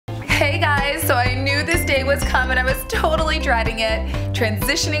guys, so I knew this day was coming. I was totally dreading it.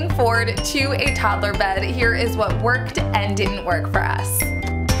 Transitioning Ford to a toddler bed. Here is what worked and didn't work for us.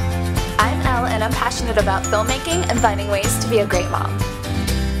 I'm Elle and I'm passionate about filmmaking and finding ways to be a great mom.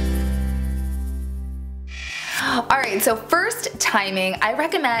 Alright, so first, timing. I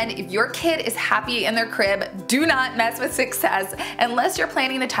recommend if your kid is happy in their crib, do not mess with success unless you're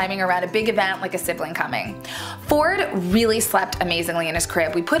planning the timing around a big event like a sibling coming. Ford really slept amazingly in his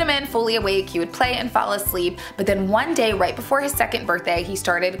crib. We put him in fully awake, he would play and fall asleep, but then one day right before his second birthday, he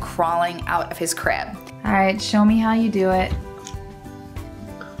started crawling out of his crib. Alright, show me how you do it.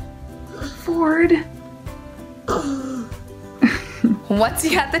 Ford. Once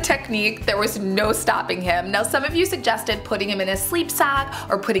he had the technique, there was no stopping him. Now some of you suggested putting him in a sleep sack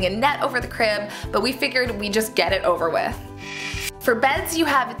or putting a net over the crib, but we figured we'd just get it over with. For beds, you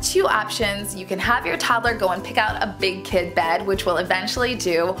have two options. You can have your toddler go and pick out a big kid bed, which we'll eventually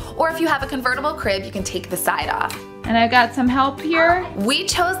do, or if you have a convertible crib, you can take the side off. And I got some help here. We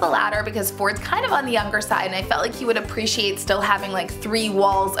chose the latter because Ford's kind of on the younger side and I felt like he would appreciate still having like 3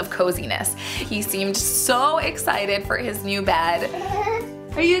 walls of coziness. He seemed so excited for his new bed.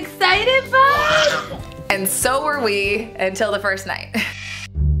 Are you excited, bud? And so were we until the first night.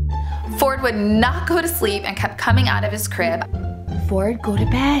 Ford would not go to sleep and kept coming out of his crib. Ford, go to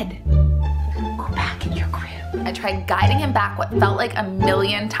bed. Go back in your crib. I tried guiding him back what felt like a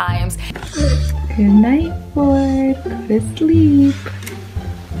million times. Good night, Ford. Go to sleep.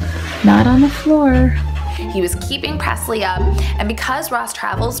 Not on the floor. He was keeping Presley up, and because Ross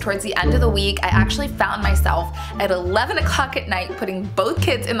travels towards the end of the week, I actually found myself at 11 o'clock at night putting both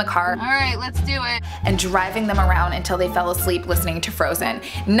kids in the car. All right, let's do it. And driving them around until they fell asleep listening to Frozen.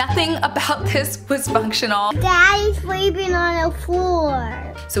 Nothing about this was functional. Daddy's sleeping on the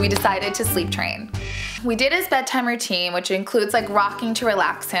floor. So we decided to sleep train. We did his bedtime routine, which includes like rocking to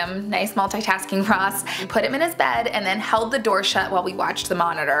relax him. Nice multitasking, Ross. We put him in his bed and then held the door shut while we watched the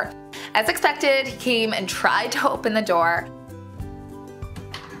monitor. As expected, he came and tried to open the door.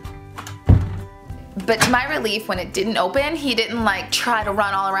 But to my relief, when it didn't open, he didn't like try to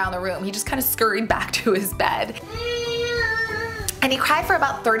run all around the room. He just kind of scurried back to his bed. And he cried for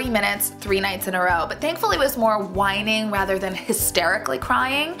about 30 minutes, 3 nights in a row. But thankfully it was more whining rather than hysterically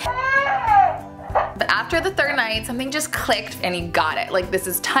crying. But after the 3rd night, something just clicked and he got it. Like, this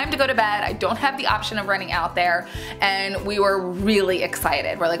is time to go to bed. I don't have the option of running out there. And we were really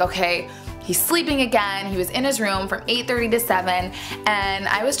excited. We're like, okay, he's sleeping again. He was in his room from 8:30 to 7. And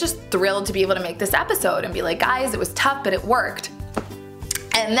I was just thrilled to be able to make this episode and be like, guys, it was tough, but it worked.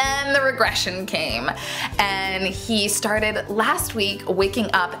 And then the regression came, and he started last week waking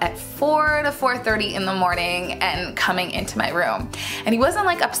up at 4 to 4:30 in the morning and coming into my room. And he wasn't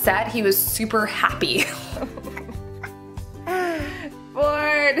like upset, he was super happy.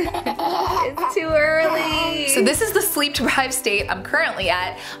 Ford, it's too early. So this is the sleep deprived state I'm currently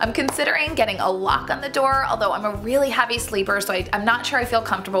at. I'm considering getting a lock on the door, although I'm a really heavy sleeper, so I'm not sure I feel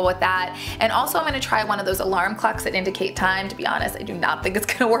comfortable with that. And also I'm gonna try one of those alarm clocks that indicate time. To be honest, I do not think it's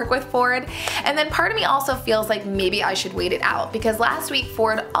gonna work with Ford. And then part of me also feels like maybe I should wait it out, because last week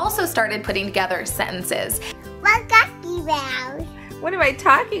Ford also started putting together sentences. What talking about? What am I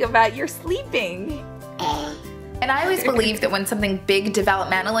talking about? You're sleeping. And I always believe that when something big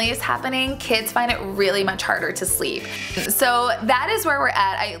developmentally is happening, kids find it really much harder to sleep. So that is where we're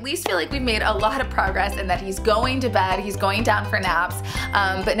at. I at least feel like we've made a lot of progress in that he's going to bed, he's going down for naps,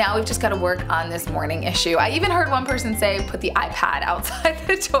 but now we've just got to work on this morning issue. I even heard one person say put the iPad outside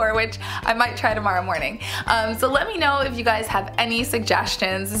the door, which I might try tomorrow morning. So let me know if you guys have any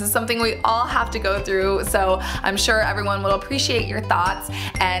suggestions. This is something we all have to go through, so I'm sure everyone will appreciate your thoughts,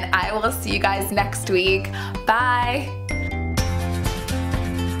 and I will see you guys next week. Bye!